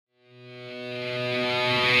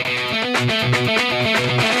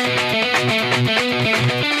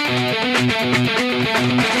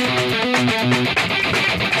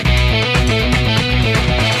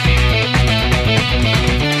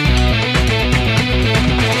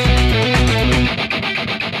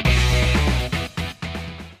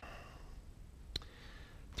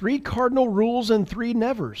Three cardinal rules and three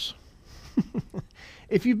nevers.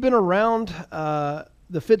 If you've been around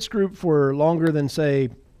the Fitz Group for longer than, say,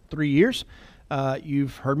 3 years,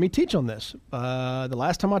 you've heard me teach on this. The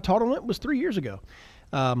last time I taught on it was 3 years ago.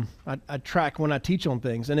 I track when I teach on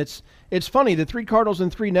things, and it's funny. The three cardinals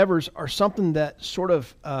and three nevers are something that sort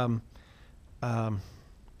of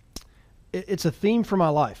it's a theme for my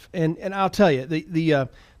life, and I'll tell you the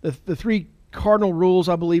three cardinal rules,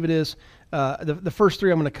 I believe it is. The first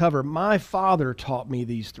three I'm going to cover. My father taught me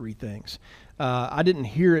these three things. I didn't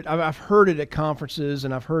hear it. I've heard it at conferences,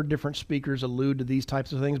 and I've heard different speakers allude to these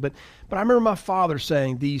types of things. But I remember my father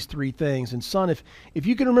saying these three things. And son, if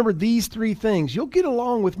you can remember these three things, you'll get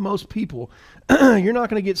along with most people. You're not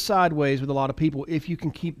going to get sideways with a lot of people if you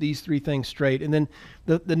can keep these three things straight. And then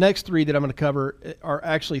the next three that I'm going to cover are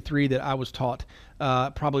actually three that I was taught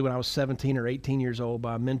probably when I was 17 or 18 years old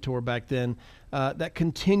by a mentor back then that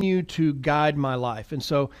continue to guide my life. And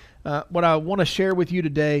so what I want to share with you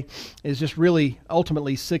today is just really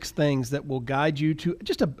ultimately 6 things that will guide you to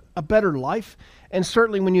just a better life. And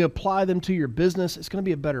certainly when you apply them to your business, it's going to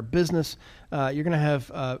be a better business. You're going to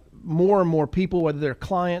have more and more people, whether they're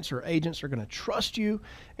clients or agents, are going to trust you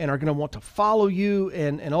and are going to want to follow you.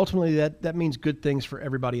 And ultimately that means good things for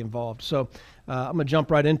everybody involved. So I'm going to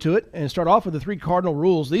jump right into it and start off with the 3 cardinal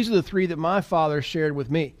rules. These are the 3 that my father shared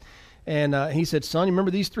with me. And he said, son, you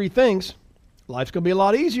remember these 3 things? Life's going to be a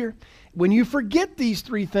lot easier. When you forget these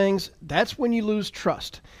 3 things, that's when you lose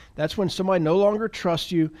trust. That's when somebody no longer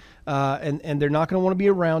trusts you, and they're not going to want to be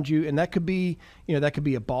around you. And that could be, that could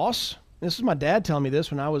be a boss. This is my dad telling me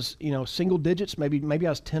this when I was, single digits, maybe I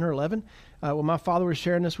was 10 or 11, when my father was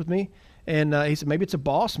sharing this with me. And he said, maybe it's a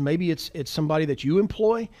boss, maybe it's somebody that you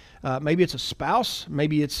employ, maybe it's a spouse,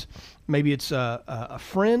 maybe it's a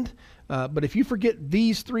friend. But if you forget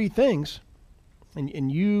these 3 things,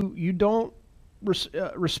 and you don't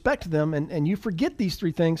respect them, and you forget these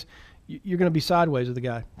 3 things, you're going to be sideways with the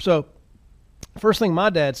guy. So first thing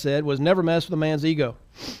my dad said was never mess with a man's ego.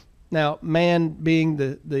 Now, man being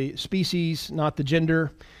the species, not the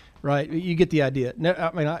gender, right? You get the idea.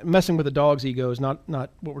 Messing with a dog's ego is not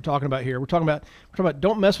what we're talking about here. We're talking about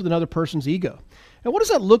don't mess with another person's ego. And what does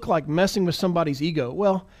that look like, messing with somebody's ego?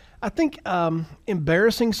 Well, I think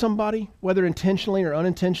embarrassing somebody, whether intentionally or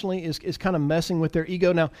unintentionally, is kind of messing with their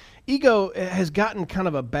ego. Now, ego has gotten kind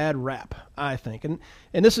of a bad rap, I think. And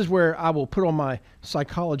this is where I will put on my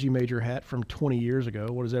psychology major hat from 20 years ago,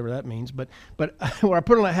 whatever that means. But where I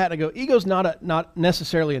put on that hat, I go, ego's not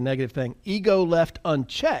necessarily a negative thing. Ego left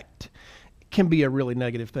unchecked can be a really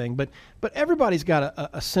negative thing. But everybody's got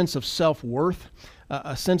a sense of self-worth,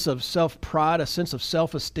 a sense of self-pride, a sense of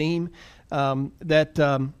self-esteem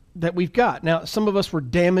that we've got. Now, some of us were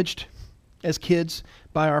damaged as kids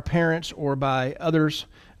by our parents or by others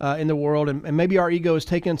in the world, and maybe our ego has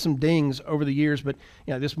taken some dings over the years. But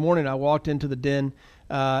this morning I walked into the den,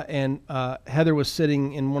 and Heather was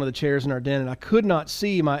sitting in one of the chairs in our den, and I could not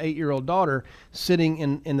see my 8-year-old daughter sitting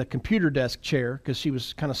in the computer desk chair because she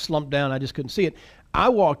was kind of slumped down. I just couldn't see it. I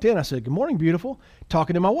walked in. I said, "Good morning, beautiful,"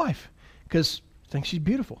 talking to my wife because I think she's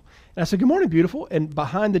beautiful. And I said, "Good morning, beautiful." And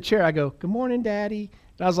behind the chair, I go, "Good morning, Daddy."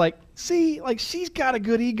 And I was like, see, like she's got a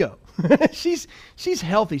good ego. she's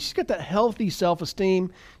healthy. She's got that healthy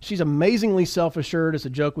self-esteem. She's amazingly self-assured. It's a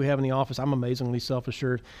joke we have in the office. I'm amazingly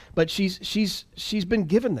self-assured. But she's been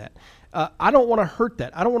given that. I don't want to hurt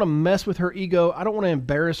that. I don't want to mess with her ego. I don't want to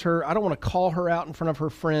embarrass her. I don't want to call her out in front of her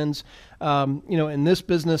friends. In this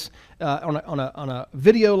business, on a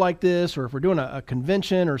video like this, or if we're doing a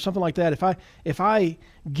convention or something like that, if I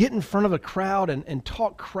get in front of a crowd and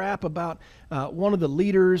talk crap about one of the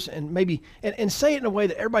leaders and maybe and say it in a way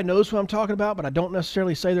that everybody knows who I'm talking about, but I don't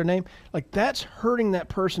necessarily say their name, like that's hurting that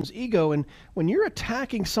person's ego. And when you're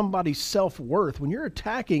attacking somebody's self-worth, when you're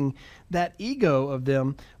attacking that ego of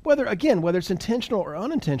them, whether it's intentional or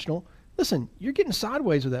unintentional, listen, you're getting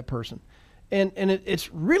sideways with that person. And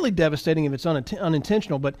it's really devastating if it's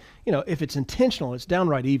unintentional, but if it's intentional, it's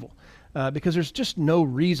downright evil. Because there's just no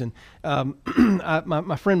reason.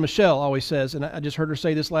 My friend Michelle always says, and I just heard her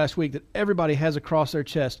say this last week, that everybody has a cross their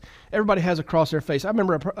chest. Everybody has a cross their face. I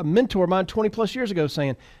remember a mentor of mine 20 plus years ago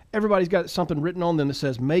saying, everybody's got something written on them that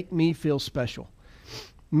says, make me feel special.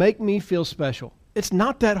 Make me feel special. It's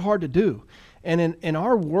not that hard to do. And in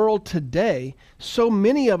our world today, so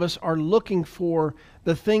many of us are looking for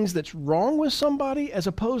the things that's wrong with somebody as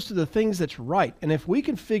opposed to the things that's right. And if we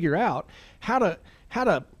can figure out how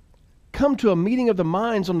to come to a meeting of the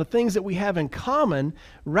minds on the things that we have in common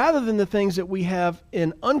rather than the things that we have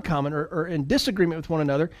in uncommon or in disagreement with one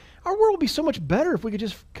another, our world would be so much better if we could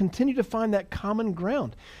just continue to find that common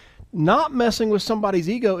ground. Not messing with somebody's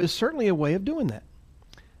ego is certainly a way of doing that.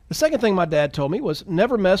 The second thing my dad told me was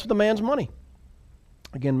never mess with a man's money.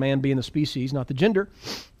 Again, man being the species, not the gender.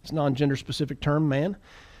 It's a non-gender specific term, man.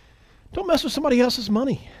 Don't mess with somebody else's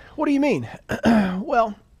money. What do you mean?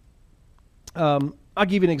 Well, I'll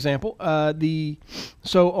give you an example.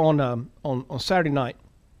 So on Saturday night,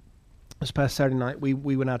 this past Saturday night, we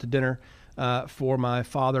went out to dinner for my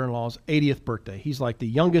father-in-law's 80th birthday. He's like the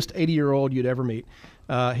youngest 80-year-old you'd ever meet.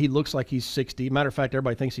 He looks like he's 60. Matter of fact,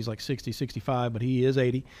 everybody thinks he's like 60, 65, but he is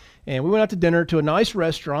 80. And we went out to dinner to a nice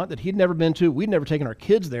restaurant that he'd never been to. We'd never taken our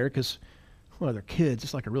kids there because, well, they're kids.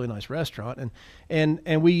 It's like a really nice restaurant.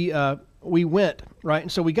 And we went, right?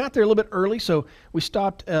 And so we got there a little bit early, so we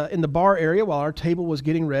stopped in the bar area while our table was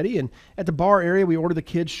getting ready. And at the bar area, we ordered the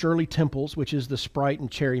kids Shirley Temples, which is the Sprite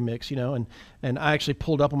and cherry mix, and I actually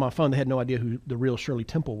pulled up on my phone. They had no idea who the real Shirley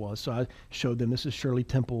Temple was, so I showed them, this is Shirley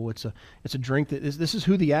Temple. It's a drink this is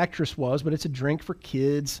who the actress was, but it's a drink for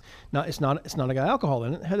kids. It's not got alcohol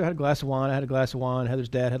in it. Heather had a glass of wine. I had a glass of wine. Heather's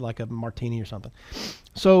dad had like a martini or something.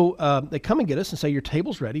 So they come and get us and say, your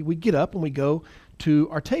table's ready. We get up and we go to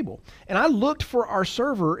our table. And I looked for our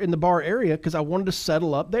server in the bar area because I wanted to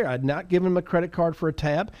settle up there. I'd not given him a credit card for a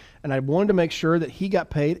tab, and I wanted to make sure that he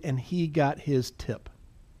got paid and he got his tip.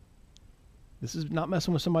 This is not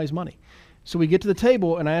messing with somebody's money. So we get to the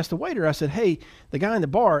table, and I asked the waiter, I said, hey, the guy in the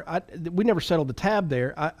bar, we never settled the tab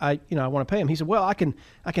there. I want to pay him. He said, well, I can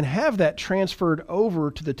have that transferred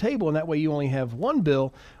over to the table, and that way you only have one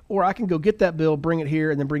bill, or I can go get that bill, bring it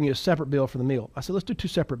here, and then bring you a separate bill for the meal. I said, let's do two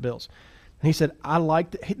separate bills. And he said,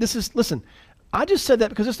 listen, I just said that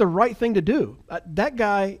because it's the right thing to do. That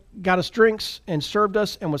guy got us drinks and served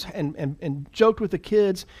us and joked with the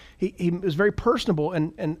kids. He was very personable,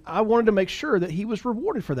 and I wanted to make sure that he was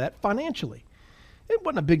rewarded for that financially. It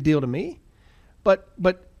wasn't a big deal to me,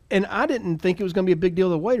 and I didn't think it was going to be a big deal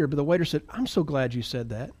to the waiter, but the waiter said, I'm so glad you said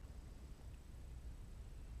that.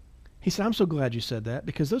 He said, I'm so glad you said that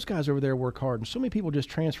because those guys over there work hard, and so many people just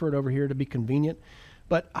transfer it over here to be convenient.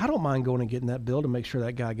 But I don't mind going and getting that bill to make sure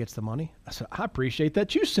that guy gets the money. I said, I appreciate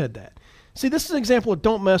that you said that. See, this is an example of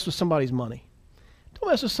don't mess with somebody's money. Don't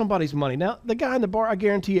mess with somebody's money. Now, the guy in the bar, I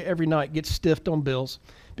guarantee you, every night gets stiffed on bills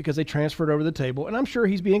because they transferred over the table. And I'm sure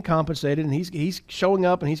he's being compensated, and he's showing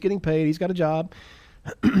up, and he's getting paid. He's got a job.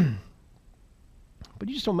 But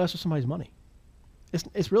you just don't mess with somebody's money.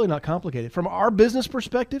 It's really not complicated. From our business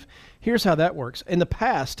perspective, here's how that works. In the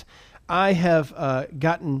past, I have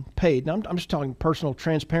gotten paid. Now, I'm just talking personal,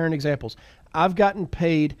 transparent examples. I've gotten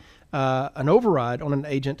paid an override on an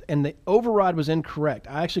agent, and the override was incorrect.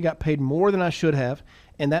 I actually got paid more than I should have,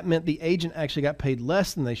 and that meant the agent actually got paid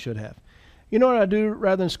less than they should have. You know what I do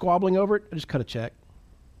rather than squabbling over it? I just cut a check.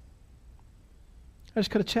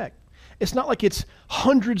 It's not like it's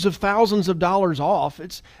hundreds of thousands of dollars off.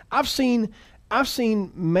 I've seen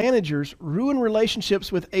managers ruin relationships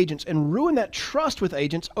with agents and ruin that trust with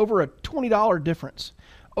agents over a $20 difference,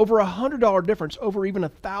 over a $100 difference, over even a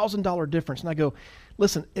 $1,000 difference. And I go,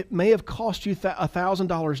 listen, it may have cost you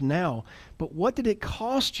 $1,000 now, but what did it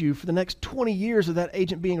cost you for the next 20 years of that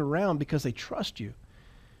agent being around because they trust you?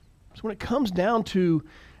 So when it comes down to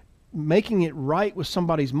making it right with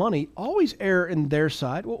somebody's money, always err in their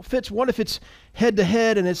side. Well, Fitz, what if it's head to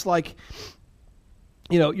head and it's like,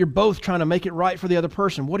 you're both trying to make it right for the other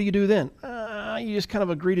person? What do you do then? You just kind of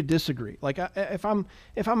agree to disagree. Like if I'm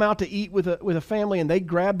out to eat with a family and they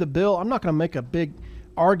grab the bill, I'm not going to make a big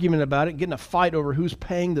argument about it, get in a fight over who's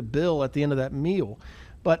paying the bill at the end of that meal.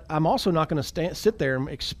 But I'm also not going to sit there and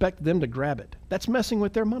expect them to grab it. That's messing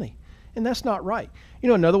with their money, and that's not right.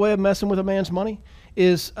 Another way of messing with a man's money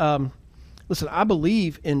is, listen, I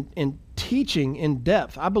believe in teaching in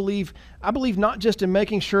depth. I believe not just in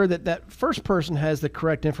making sure that first person has the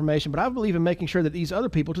correct information, but I believe in making sure that these other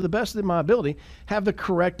people, to the best of my ability, have the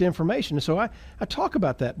correct information. And so I talk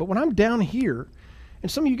about that. But when I'm down here,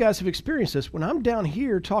 and some of you guys have experienced this, when I'm down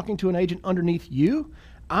here talking to an agent underneath you,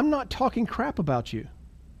 I'm not talking crap about you.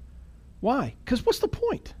 Why? Because what's the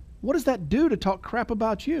point? What does that do to talk crap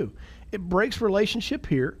about you? It breaks relationship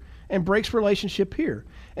here and breaks relationship here.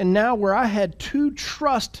 And now where I had two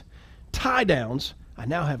trust tie downs, I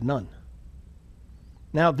now have none.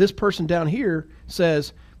 Now this person down here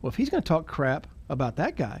says, well, if he's going to talk crap about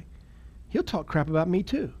that guy, he'll talk crap about me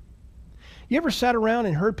too. You ever sat around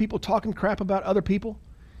and heard people talking crap about other people?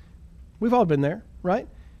 We've all been there, right?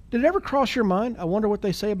 Did it ever cross your mind, I wonder what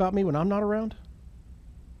they say about me when I'm not around?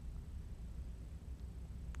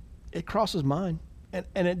 It crosses mine. And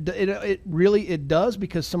it really does,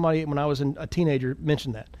 because somebody, when I was a teenager,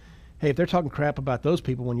 mentioned that. Hey, if they're talking crap about those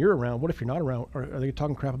people when you're around, what if you're not around? Or are they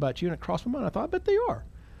talking crap about you? And it crossed my mind. I thought, I bet they are.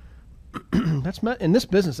 In this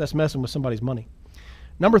business, that's messing with somebody's money.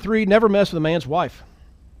 Number 3, never mess with a man's wife.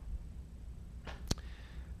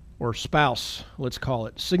 Or spouse, let's call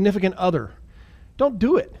it. Significant other. Don't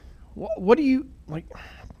do it. What do you, like,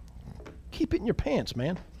 keep it in your pants,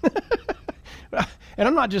 man. And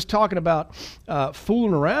I'm not just talking about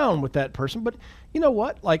fooling around with that person, but you know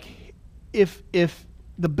what? Like, if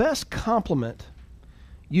the best compliment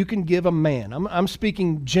you can give a man, I'm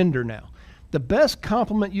speaking gender now, the best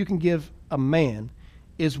compliment you can give a man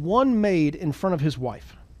is one made in front of his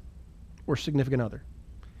wife or significant other.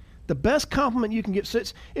 The best compliment you can give, so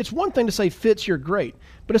it's one thing to say, Fitz, you're great,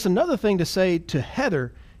 but it's another thing to say to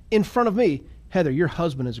Heather in front of me, Heather, your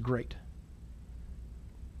husband is great.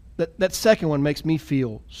 That second one makes me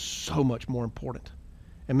feel so much more important.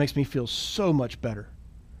 It makes me feel so much better.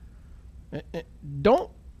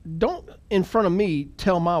 Don't in front of me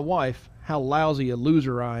tell my wife how lousy a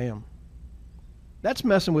loser I am. That's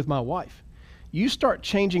messing with my wife. You start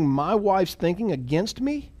changing my wife's thinking against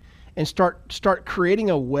me and start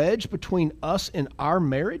creating a wedge between us and our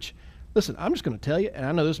marriage. Listen, I'm just going to tell you, and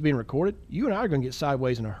I know this is being recorded, you and I are going to get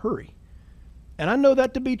sideways in a hurry. And I know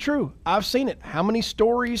that to be true. I've seen it. How many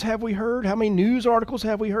stories have we heard? How many news articles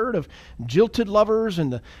have we heard of jilted lovers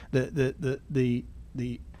and the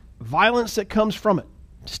violence that comes from it?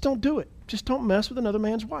 Just don't do it. Just don't mess with another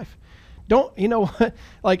man's wife. Don't, you know,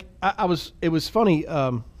 like it was funny.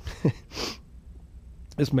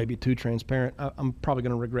 This may be too transparent. I'm probably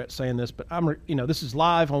going to regret saying this, but this is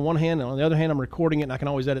live on one hand, and on the other hand, I'm recording it, and I can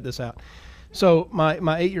always edit this out. So my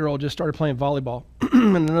 8-year-old just started playing volleyball,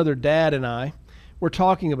 and another dad and I were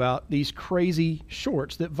talking about these crazy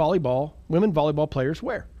shorts that women volleyball players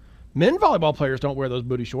wear. Men volleyball players don't wear those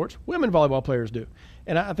booty shorts. Women volleyball players do.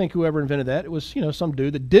 And I think whoever invented that, it was, some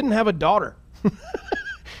dude that didn't have a daughter.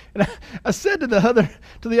 And I said to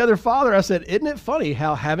the other father, I said, isn't it funny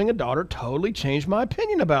how having a daughter totally changed my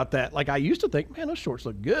opinion about that? Like, I used to think, man, those shorts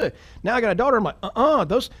look good. Now I got a daughter. I'm like,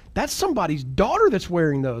 that's somebody's daughter that's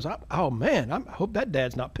wearing those. I hope that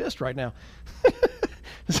dad's not pissed right now.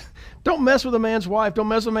 Don't mess with a man's wife. Don't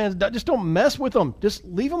mess with a man's dad. Just don't mess with them. Just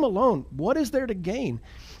leave them alone. What is there to gain?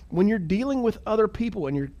 When you're dealing with other people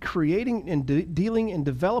and you're creating and dealing and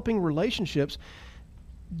developing relationships,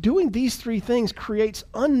 doing these 3 things creates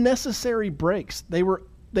unnecessary breaks. They were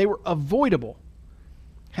avoidable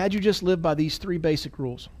had you just lived by these 3 basic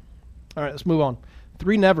rules. All right, let's move on.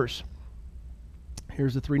 3 nevers.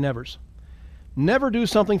 Here's the 3 nevers. Never do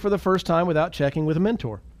something for the first time without checking with a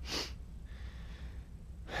mentor.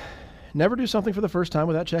 Never do something for the first time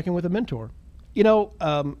without checking with a mentor.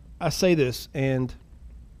 I say this, and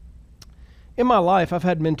in my life, I've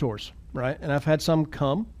had mentors, right? And I've had some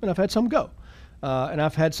come, and I've had some go. And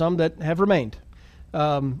I've had some that have remained.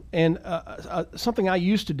 Something I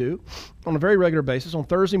used to do on a very regular basis on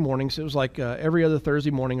Thursday mornings, it was like every other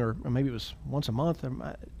Thursday morning, or maybe it was once a month.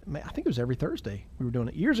 I think it was every Thursday we were doing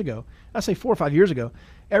it years ago. I say 4 or 5 years ago.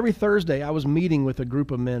 Every Thursday I was meeting with a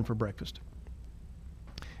group of men for breakfast.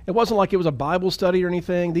 It wasn't like it was a Bible study or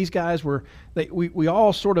anything. These guys we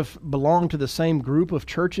all sort of belonged to the same group of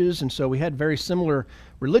churches, and so we had very similar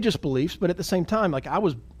religious beliefs, but at the same time, like I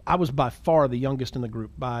was by far the youngest in the group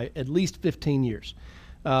by at least 15 years.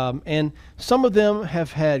 And some of them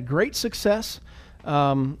have had great success.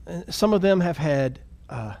 Some of them have had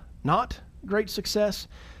not great success,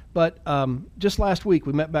 but just last week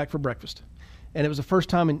we met back for breakfast. And it was the first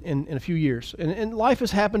time in a few years. And life has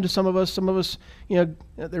happened to some of us. Some of us,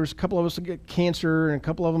 there was a couple of us that get cancer, and a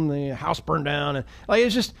couple of them, the house burned down. And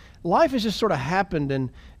life has just sort of happened, and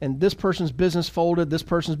this person's business folded, this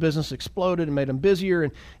person's business exploded and made them busier.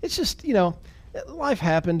 And it's just, life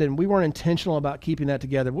happened, and we weren't intentional about keeping that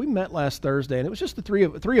together. We met last Thursday, and it was just the three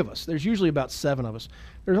of us. There's usually about 7 of us.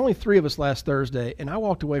 There's only 3 of us last Thursday, and I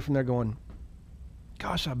walked away from there going,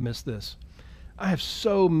 gosh, I've missed this. I have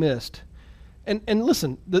so missed. And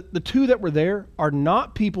listen, the 2 that were there are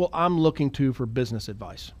not people I'm looking to for business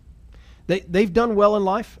advice. They've done well in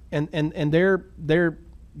life, and they're in their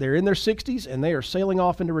 60s, and they are sailing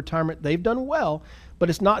off into retirement. They've done well, but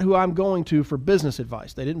it's not who I'm going to for business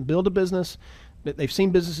advice. They didn't build a business. They've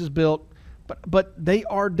seen businesses built, but they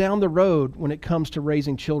are down the road when it comes to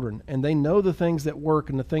raising children, and they know the things that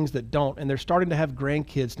work and the things that don't, and they're starting to have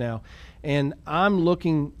grandkids now. And I'm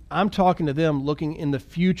talking to them looking in the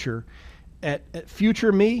future. at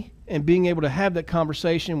future me and being able to have that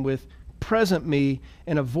conversation with present me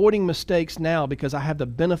and avoiding mistakes now because I have the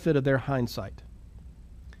benefit of their hindsight.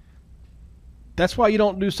 That's why you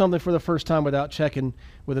don't do something for the first time without checking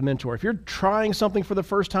with a mentor. If you're trying something for the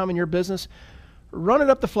first time in your business, run it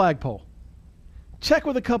up the flagpole. Check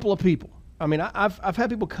with a couple of people. I mean, I've had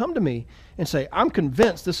people come to me and say, I'm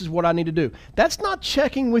convinced this is what I need to do. That's not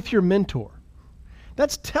checking with your mentor.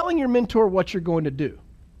 That's telling your mentor what you're going to do.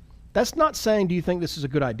 That's not saying, do you think this is a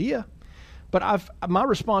good idea? But my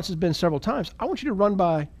response has been several times, I want you to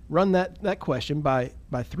run that question by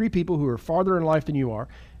 3 people who are farther in life than you are,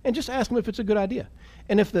 and just ask them if it's a good idea.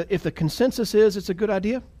 And if the consensus is it's a good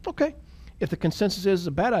idea, okay. If the consensus is it's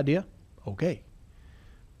a bad idea, okay.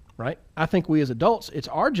 Right? I think we as adults, it's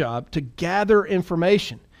our job to gather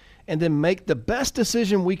information and then make the best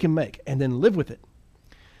decision we can make and then live with it.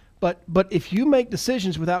 But if you make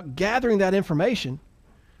decisions without gathering that information,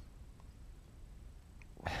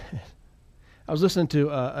 I was listening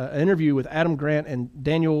to an interview with Adam Grant and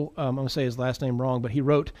Daniel, I'm going to say his last name wrong, but he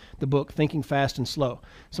wrote the book Thinking Fast and Slow.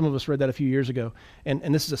 Some of us read that a few years ago.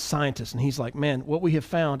 And this is a scientist, and he's like, man, what we have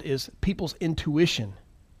found is people's intuition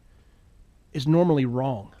is normally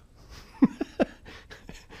wrong.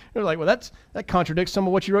 They're like, well, that contradicts some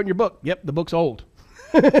of what you wrote in your book. Yep, the book's old.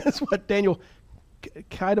 That's what Daniel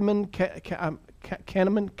Kahneman,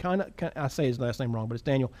 I say his last name wrong, but it's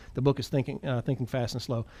Daniel. The book is Thinking Fast and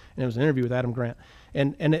Slow, and it was an interview with Adam Grant.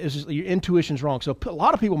 And it's just, your intuition's wrong. So a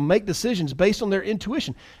lot of people make decisions based on their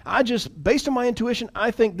intuition. Based on my intuition,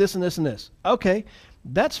 I think this and this and this. Okay,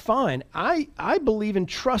 that's fine. I believe in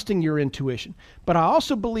trusting your intuition, but I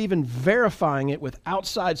also believe in verifying it with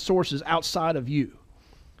outside sources outside of you.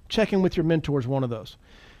 Checking with your mentor is one of those.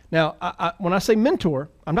 Now, when I say mentor,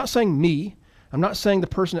 I'm not saying me. I'm not saying the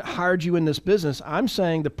person that hired you in this business. I'm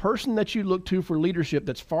saying the person that you look to for leadership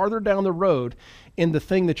that's farther down the road in the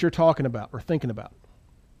thing that you're talking about or thinking about.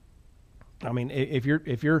 I mean, if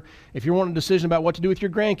you're wanting a decision about what to do with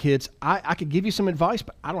your grandkids, I could give you some advice,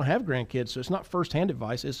 but I don't have grandkids, so it's not firsthand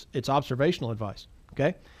advice. It's observational advice.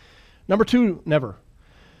 Okay. Number 2, never.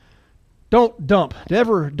 Don't dump.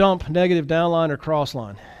 Never dump negative downline or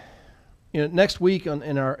crossline. You know, next week in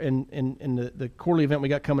the quarterly event we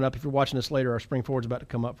got coming up, if you're watching this later, our Spring Forward's about to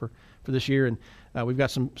come up for this year, and we've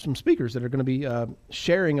got some speakers that are going to be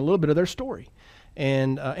sharing a little bit of their story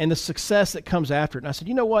and the success that comes after it. And I said,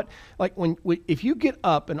 you know what? Like if you get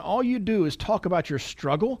up and all you do is talk about your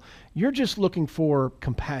struggle, you're just looking for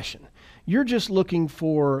compassion. You're just looking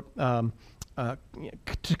for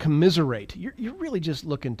to commiserate. You're really just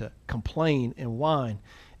looking to complain and whine.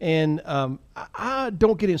 And I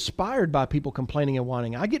don't get inspired by people complaining and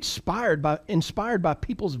whining. I get inspired by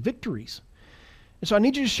people's victories. And so I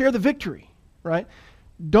need you to share the victory, right?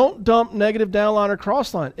 Don't dump negative downline or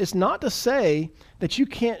crossline. It's not to say that you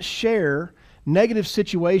can't share negative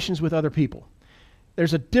situations with other people.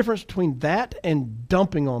 There's a difference between that and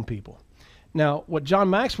dumping on people. Now, what John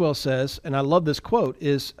Maxwell says, and I love this quote,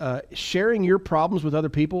 is sharing your problems with other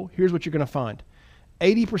people, here's what you're going to find.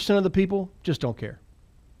 80% of the people just don't care.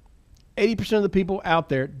 80% of the people out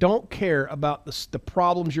there don't care about the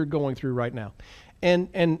problems you're going through right now.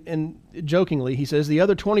 And jokingly, he says the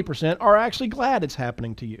other 20% are actually glad it's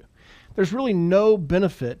happening to you. There's really no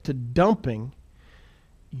benefit to dumping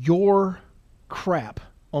your crap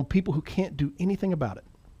on people who can't do anything about it.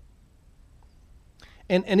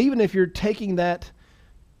 And even if you're taking that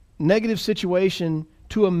negative situation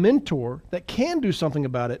to a mentor that can do something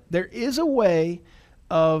about it, there is a way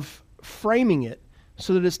of framing it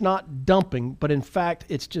so that it's not dumping, but in fact,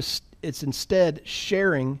 it's instead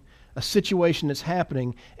sharing a situation that's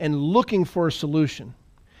happening and looking for a solution,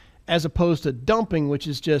 as opposed to dumping, which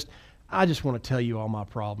is just, I just want to tell you all my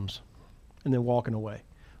problems, and then walking away.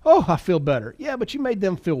 Oh, I feel better. Yeah, but you made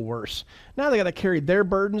them feel worse. Now they got to carry their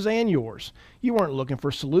burdens and yours. You weren't looking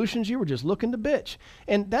for solutions. You were just looking to bitch.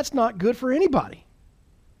 And that's not good for anybody.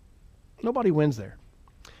 Nobody wins there.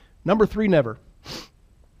 Number 3, never.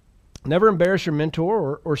 Never embarrass your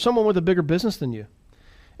mentor or someone with a bigger business than you.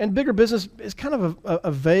 And bigger business is kind of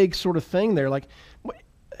a vague sort of thing there. Like,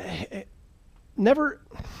 never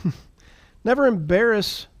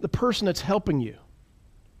embarrass the person that's helping you.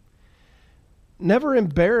 Never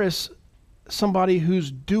embarrass somebody who's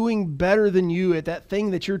doing better than you at that thing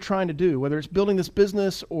that you're trying to do, whether it's building this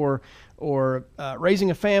business or raising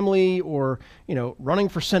a family or, running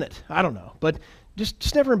for Senate. I don't know. But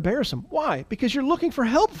just never embarrass them. Why? Because you're looking for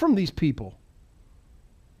help from these people.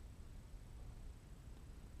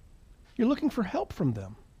 You're looking for help from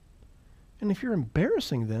them. And if you're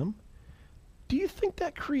embarrassing them, do you think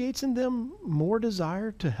that creates in them more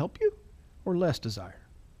desire to help you or less desire?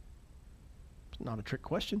 not a trick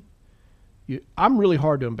question. I'm really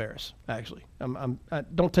hard to embarrass, actually. I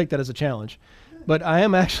don't take that as a challenge, but I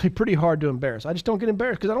am actually pretty hard to embarrass. I just don't get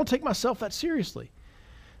embarrassed because I don't take myself that seriously.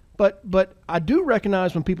 But I do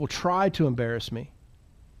recognize when people try to embarrass me,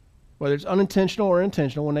 whether it's unintentional or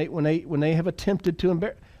intentional, when they have attempted to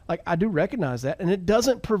embarrass, like I do recognize that, and it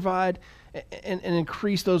doesn't provide and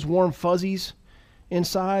increase those warm fuzzies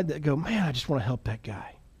inside that go, man, I just want to help that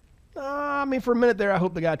guy. I mean, for a minute there, I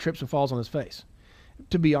hope the guy trips and falls on his face.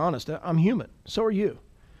 To be honest, I'm human. So are you.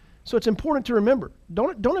 So it's important to remember,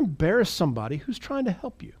 don't embarrass somebody who's trying to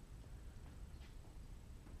help you.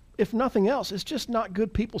 If nothing else, it's just not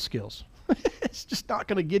good people skills. It's just not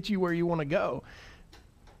going to get you where you want to go.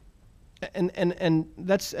 And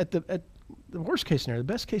that's at the worst case scenario.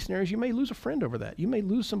 The best case scenario is you may lose a friend over that. You may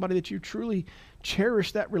lose somebody that you truly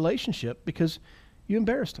cherish that relationship because you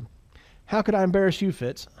embarrassed them. How could I embarrass you,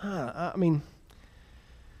 Fitz? I mean,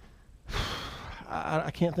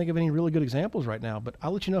 I can't think of any really good examples right now, but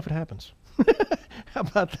I'll let you know if it happens. How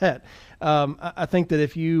about that? I think that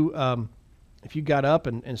if you got up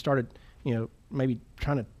and started, maybe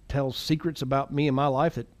trying to tell secrets about me and my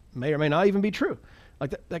life that may or may not even be true,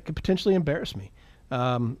 like that could potentially embarrass me.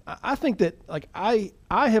 I think that, like, I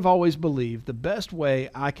have always believed the best way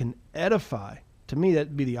I can edify, to me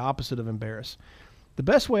that'd be the opposite of embarrass. The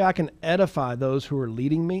best way I can edify those who are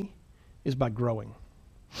leading me is by growing.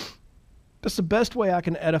 That's the best way I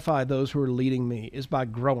can edify those who are leading me is by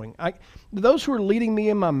growing. Those who are leading me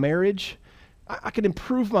in my marriage, I can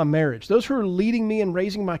improve my marriage. Those who are leading me in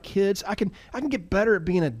raising my kids, I can get better at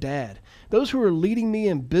being a dad. Those who are leading me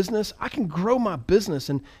in business, I can grow my business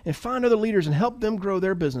and find other leaders and help them grow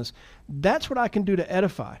their business. That's what I can do to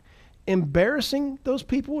edify. Embarrassing those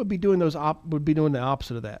people would be doing the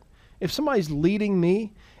opposite of that. If somebody's leading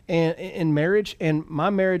me in marriage and my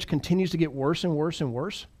marriage continues to get worse and worse and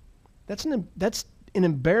worse, that's an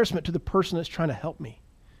embarrassment to the person that's trying to help me,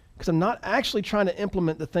 because I'm not actually trying to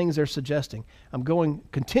implement the things they're suggesting. I'm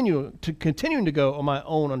continuing to go on my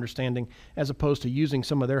own understanding as opposed to using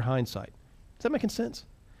some of their hindsight. Is that making sense?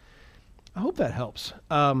 I hope that helps.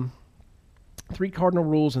 3 cardinal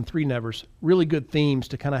rules and 3 nevers, really good themes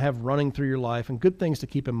to kind of have running through your life and good things to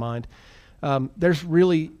keep in mind. There's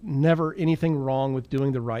really never anything wrong with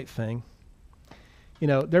doing the right thing.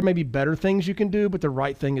 There may be better things you can do, but the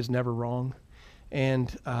right thing is never wrong.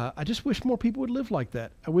 And I just wish more people would live like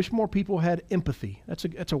that. I wish more people had empathy.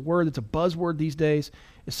 That's a word that's a buzzword these days.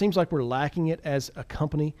 It seems like we're lacking it as a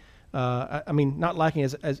company. I mean, not lacking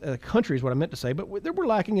as a country is what I meant to say, but we're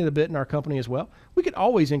lacking it a bit in our company as well. We could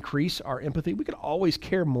always increase our empathy. We could always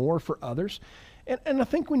care more for others. And I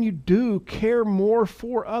think when you do care more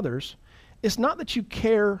for others, it's not that you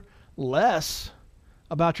care less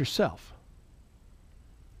about yourself.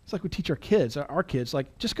 It's like we teach our kids,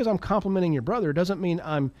 like, just because I'm complimenting your brother doesn't mean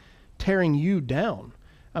I'm tearing you down.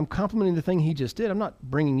 I'm complimenting the thing he just did. I'm not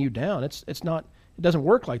bringing you down. It doesn't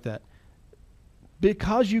work like that.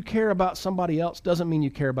 Because you care about somebody else doesn't mean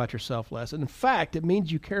you care about yourself less. And in fact, it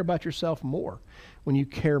means you care about yourself more when you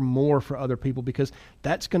care more for other people, because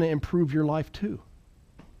that's going to improve your life too.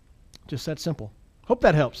 Just that simple. Hope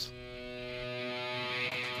that helps.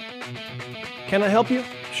 Can I help you?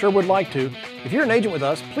 Sure would like to. If you're an agent with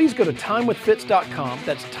us, please go to timewithfitz.com.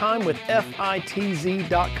 That's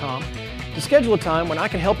timewithfitz.com to schedule a time when I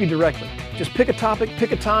can help you directly. Just pick a topic,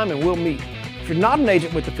 pick a time, and we'll meet. If you're not an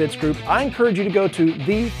agent with the Fitz Group, I encourage you to go to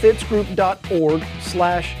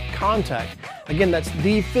thefitzgroup.org/contact. Again, that's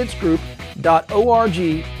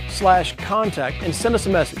thefitzgroup.org/contact, and send us a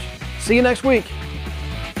message. See you next week.